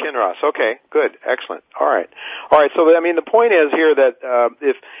present. Oh, with Kinross. Okay, good, excellent. All right. So the point is here that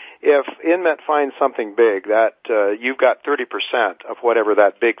if Inmet finds something big, that you've got 30% of whatever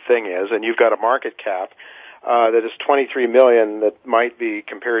that big thing is, and you've got a market cap that is $23 million, that might be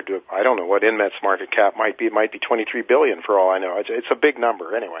compared to, I don't know what Inmet's market cap might be. It might be $23 billion for all I know. It's a big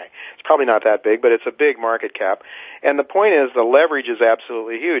number anyway. It's probably not that big, but it's a big market cap. And the point is, the leverage is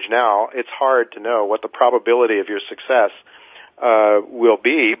absolutely huge. Now, it's hard to know what the probability of your success will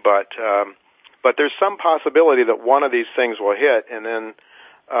be, but there's some possibility that one of these things will hit, and then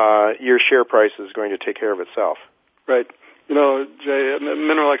your share price is going to take care of itself. Right. Jay,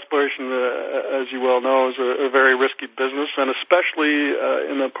 mineral exploration, as you well know, is a very risky business, and especially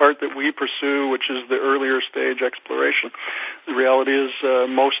in the part that we pursue, which is the earlier stage exploration. The reality is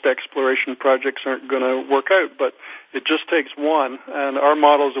most exploration projects aren't going to work out, but it just takes one, and our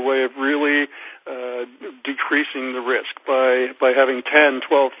model is a way of really decreasing the risk by having 10,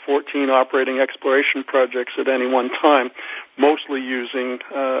 12, 14 operating exploration projects at any one time, mostly using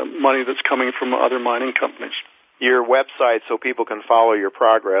money that's coming from other mining companies. Your website, so people can follow your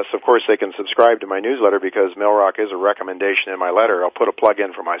progress. Of course, they can subscribe to my newsletter because Millrock is a recommendation in my letter. I'll put a plug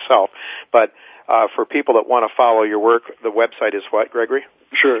in for myself. But for people that want to follow your work, the website is what, Gregory?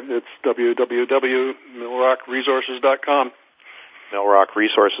 Sure. It's www.millrockresources.com.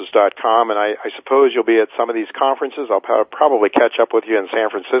 millrockresources.com, and I suppose you'll be at some of these conferences. I'll probably catch up with you in San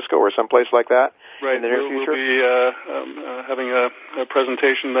Francisco or someplace like that. Right. In the near future. We'll be having a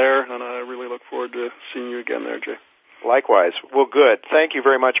presentation there, and I really look forward to seeing you again there, Jay. Likewise. Well, good. Thank you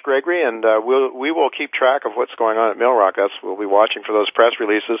very much, Gregory, and we will keep track of what's going on at Millrock. We'll be watching for those press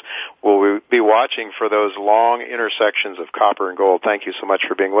releases. We'll be watching for those long intersections of copper and gold. Thank you so much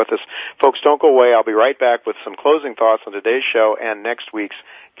for being with us. Folks, don't go away. I'll be right back with some closing thoughts on today's show and next week's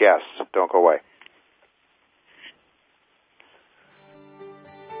guests. Don't go away.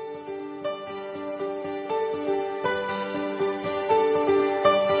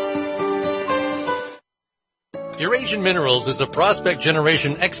 Eurasian Minerals is a prospect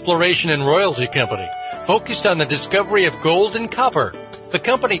generation exploration and royalty company focused on the discovery of gold and copper. The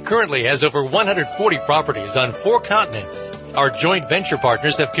company currently has over 140 properties on 4 continents. Our joint venture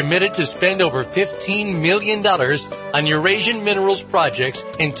partners have committed to spend over $15 million on Eurasian Minerals projects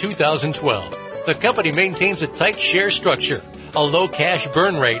in 2012. The company maintains a tight share structure, a low cash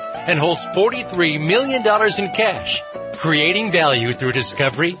burn rate, and holds $43 million in cash, creating value through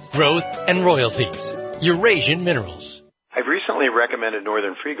discovery, growth, and royalties. Eurasian Minerals. I've recently recommended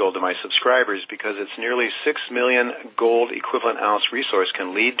Northern Free Gold to my subscribers because its nearly 6 million gold equivalent ounce resource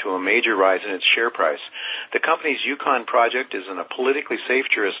can lead to a major rise in its share price. The company's Yukon project is in a politically safe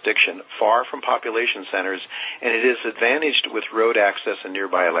jurisdiction, far from population centers, and it is advantaged with road access and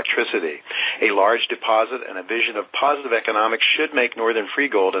nearby electricity. A large deposit and a vision of positive economics should make Northern Free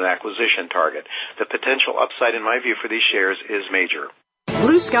Gold an acquisition target. The potential upside, in my view, for these shares is major.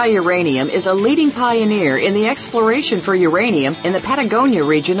 Blue Sky Uranium is a leading pioneer in the exploration for uranium in the Patagonia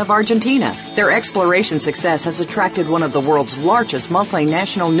region of Argentina. Their exploration success has attracted one of the world's largest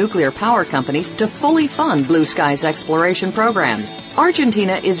multinational nuclear power companies to fully fund Blue Sky's exploration programs.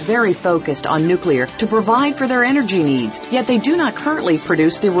 Argentina is very focused on nuclear to provide for their energy needs, yet they do not currently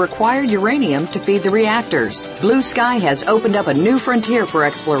produce the required uranium to feed the reactors. Blue Sky has opened up a new frontier for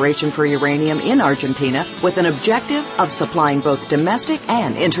exploration for uranium in Argentina with an objective of supplying both domestic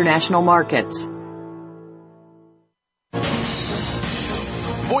and international markets.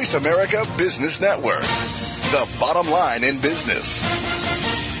 Voice America Business Network, the bottom line in business.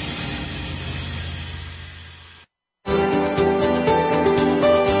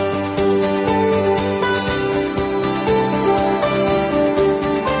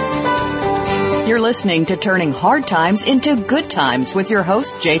 You're listening to Turning Hard Times into Good Times with your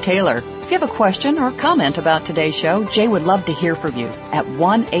host, Jay Taylor. If you have a question or comment about today's show, Jay would love to hear from you at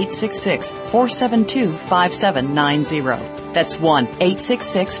 1-866-472-5790. That's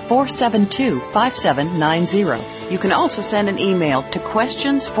 1-866-472-5790. You can also send an email to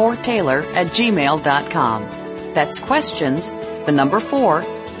questionsfortaylor@gmail.com. That's questions, the number 4,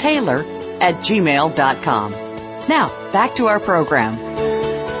 Taylor@gmail.com. Now, back to our program.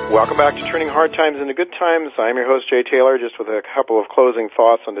 Welcome back to Turning Hard Times into Good Times. I'm your host, Jay Taylor, just with a couple of closing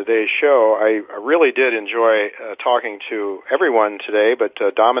thoughts on today's show. I really did enjoy talking to everyone today, but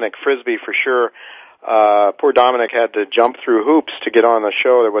Dominic Frisby for sure. Poor Dominic had to jump through hoops to get on the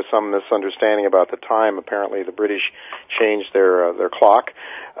show. There was some misunderstanding about the time. Apparently the British changed their clock.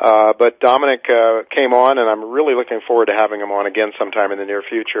 But Dominic came on, and I'm really looking forward to having him on again sometime in the near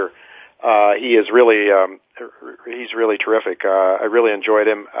future. He is really, he's really terrific. I really enjoyed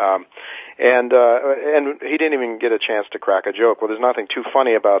him. And he didn't even get a chance to crack a joke. Well, there's nothing too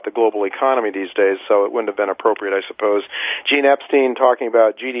funny about the global economy these days, so it wouldn't have been appropriate, I suppose. Gene Epstein talking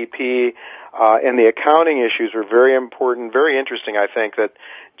about GDP, and the accounting issues were very important, very interesting. I think that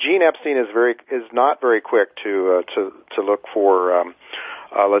Gene Epstein is not very quick to look for,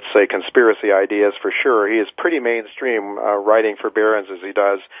 let's say, conspiracy ideas for sure. He is pretty mainstream, writing for Barron's as he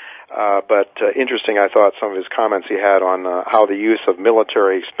does. But interesting, I thought, some of his comments he had on how the use of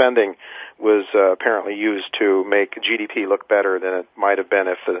military spending was apparently used to make GDP look better than it might have been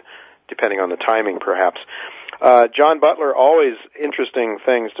depending on the timing, perhaps. John Butler, always interesting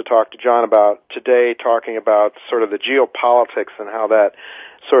things to talk to John about today, talking about sort of the geopolitics and how that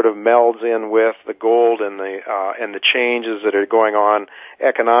sort of melds in with the gold and the changes that are going on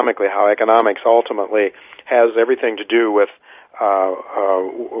economically, how economics ultimately has everything to do with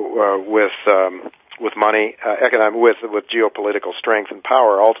money, with geopolitical strength and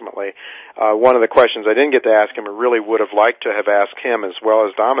power. Ultimately, one of the questions I didn't get to ask him, I really would have liked to have asked him as well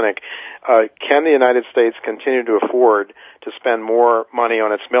as Dominic, can the United States continue to afford to spend more money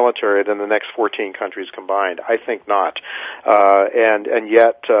on its military than the next 14 countries combined? I think not. And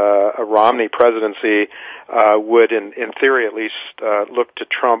yet, a Romney presidency would, in theory at least, look to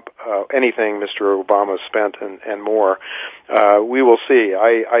trump anything Mr. Obama spent and more. We will see.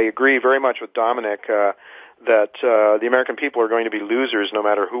 I agree very much with Dominic that the American people are going to be losers no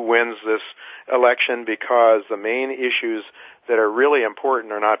matter who wins this election, because the main issues that are really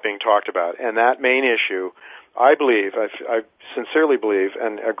important are not being talked about. And that main issue, I believe, I sincerely believe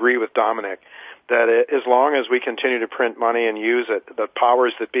and agree with Dominic, that as long as we continue to print money and use it, the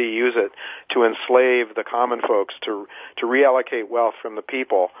powers that be use it to enslave the common folks, to reallocate wealth from the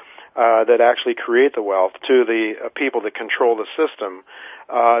people that actually create the wealth to the people that control the system,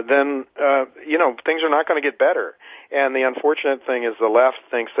 then things are not going to get better. And the unfortunate thing is the left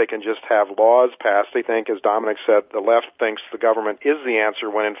thinks they can just have laws passed. They think, as Dominic said, the left thinks the government is the answer,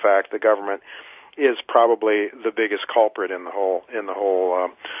 when in fact the government is probably the biggest culprit in the whole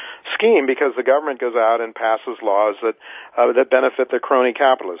scheme, because the government goes out and passes laws that benefit the crony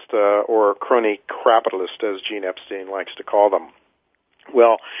capitalist, or crony crapitalist, as Gene Epstein likes to call them.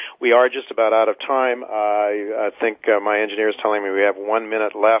 Well, we are just about out of time. I think my engineer is telling me we have 1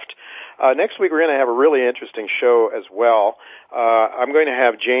 minute left. Next week we're going to have a really interesting show as well. I'm going to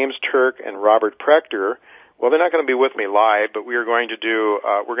have James Turk and Robert Prechter. Well, they're not going to be with me live, but we are going to do.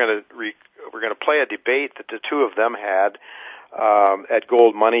 We're going to play a debate that the two of them had at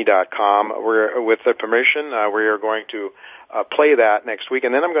goldmoney.com. With their permission, we are going to play that next week,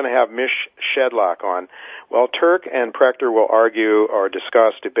 and then I'm going to have Mish Shedlock on. Well, Turk and Prechter will argue or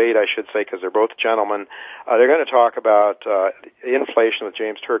debate, I should say, because they're both gentlemen. They're going to talk about inflation, with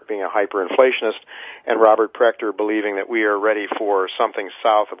James Turk being a hyperinflationist, and Robert Prechter believing that we are ready for something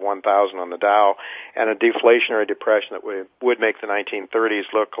south of 1,000 on the Dow, and a deflationary depression that would make the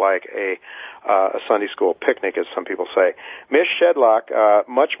 1930s look like a Sunday school picnic, as some people say. Mish Shedlock,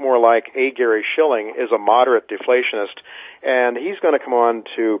 much more like A. Gary Schilling, is a moderate deflationist, and he's going to come on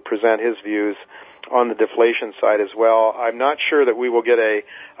to present his views on the deflation side as well. I'm not sure that we will get a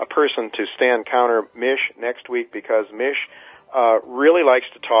person to stand counter Mish next week, because Mish really likes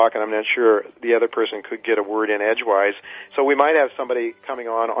to talk, and I'm not sure the other person could get a word in edgewise. So we might have somebody coming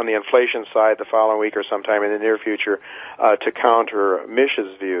on the inflation side the following week or sometime in the near future to counter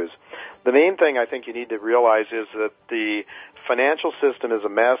Mish's views. The main thing I think you need to realize is that the financial system is a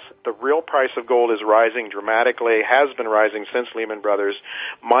mess. The real price of gold is rising dramatically, has been rising since Lehman Brothers.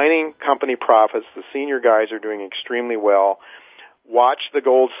 Mining company profits, the senior guys are doing extremely well. Watch the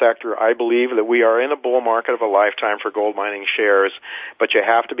gold sector. I believe that we are in a bull market of a lifetime for gold mining shares, but you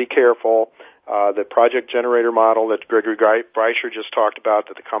have to be careful. The project generator model that Gregory Breicher just talked about,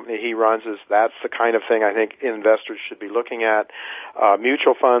 that the company he runs, that's the kind of thing I think investors should be looking at.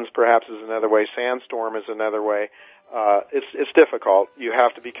 Mutual funds perhaps is another way. Sandstorm is another way. It's difficult. You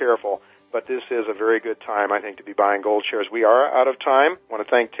have to be careful. But this is a very good time, I think, to be buying gold shares. We are out of time. I want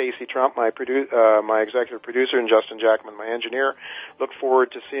to thank Tacey Trump, my executive producer, and Justin Jackman, my engineer. Look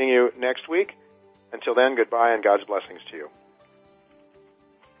forward to seeing you next week. Until then, goodbye and God's blessings to you.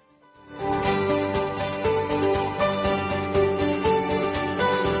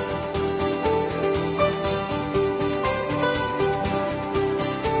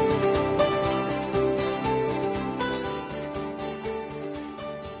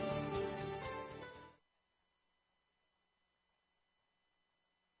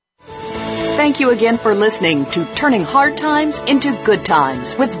 Thank you again for listening to Turning Hard Times into Good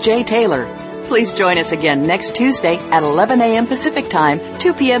Times with Jay Taylor. Please join us again next Tuesday at 11 a.m. Pacific Time,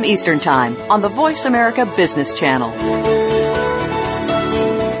 2 p.m. Eastern Time on the Voice America Business Channel.